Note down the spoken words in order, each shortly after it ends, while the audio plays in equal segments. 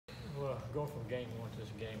Going from game one to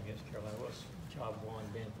this game against Carolina, what's job one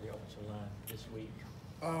been for the offensive line this week?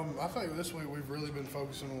 I think this week we've really been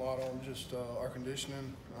focusing a lot on just our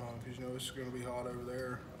conditioning because, it's going to be hot over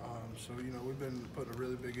there. So, we've been putting a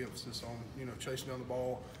really big emphasis on, chasing down the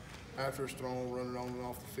ball after it's thrown, running on and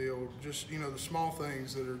off the field. Just, the small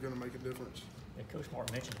things that are going to make a difference. And Coach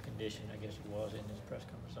Martin mentioned the condition, I guess it was, in his press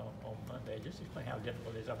conference on Monday. Just explain how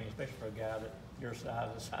difficult it is. I mean, especially for a guy that your size,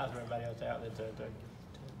 the size of everybody else out there, to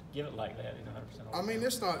give it like that, 100%. I mean,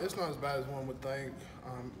 it's not as bad as one would think.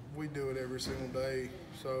 We do it every single day.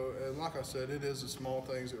 So, and like I said, it is the small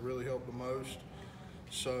things that really help the most.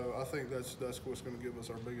 So I think that's what's going to give us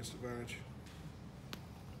our biggest advantage.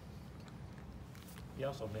 He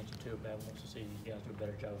also mentioned too about wants to see you guys do a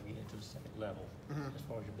better job of getting to the second level as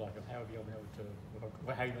far as your blocking. How have you been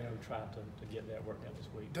able to try to get that worked out this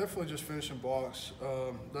week? Definitely just finishing blocks.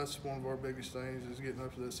 That's one of our biggest things is getting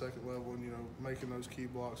up to that second level and making those key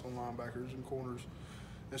blocks on linebackers and corners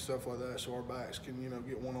and stuff like that, so our backs can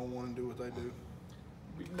get one-on-one and do what they do.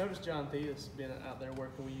 We noticed John Thea's been out there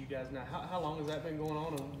working with you guys now. How long has that been going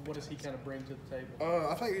on, and what does he kind of bring to the table?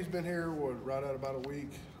 I think he's been here right at about a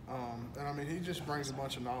week. And I mean, he just brings a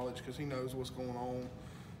bunch of knowledge because he knows what's going on.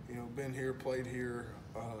 Been here, played here,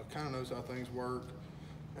 kind of knows how things work.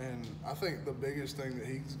 And I think the biggest thing that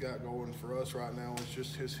he's got going for us right now is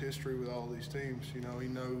just his history with all these teams. He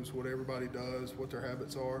knows what everybody does, what their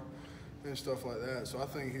habits are, and stuff like that. So I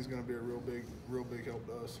think he's going to be a real big help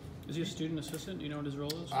to us. Is he a student assistant? Do you know what his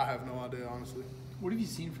role is? I have no idea, honestly. What have you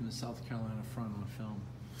seen from the South Carolina front on film?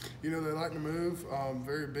 They like to move,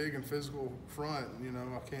 very big and physical front.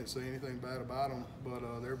 I can't say anything bad about them, but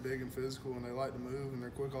they're big and physical, and they like to move, and they're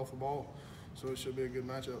quick off the ball. So it should be a good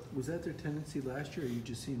matchup. Was that their tendency last year, or are you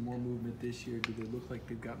just seeing more movement this year? Do they look like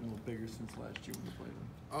they've gotten a little bigger since last year when you played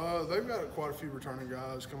them? They've got quite a few returning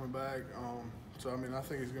guys coming back. So, I mean, I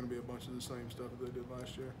think it's going to be a bunch of the same stuff that they did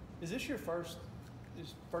last year. Is this your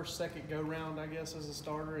second go-round, I guess, as a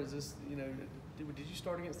starter? Is this, did you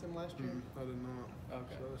start against them last year? I did not.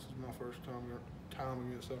 Okay. So this is my first time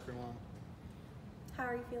against South Carolina. How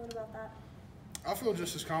are you feeling about that? I feel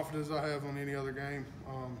just as confident as I have on any other game.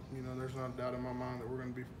 There's not a doubt in my mind that we're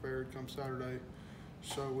going to be prepared come Saturday.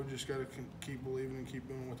 So we just got to keep believing and keep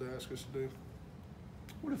doing what they ask us to do.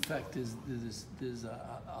 What effect does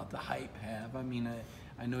the hype have? I mean,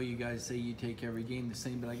 I know you guys say you take every game the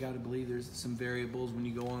same, but I got to believe there's some variables when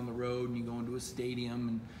you go on the road and you go into a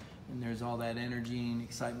stadium and there's all that energy and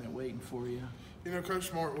excitement waiting for you. Coach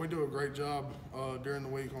Smart, we do a great job during the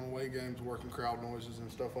week on away games working crowd noises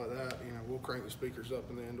and stuff like that. We'll crank the speakers up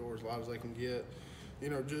in the indoors as loud as they can get,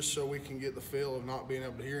 just so we can get the feel of not being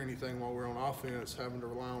able to hear anything while we're on offense, having to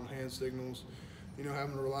rely on hand signals,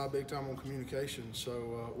 having to rely big time on communication.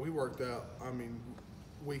 So we worked out,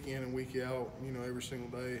 week in and week out, every single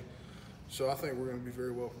day. So I think we're going to be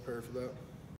very well prepared for that.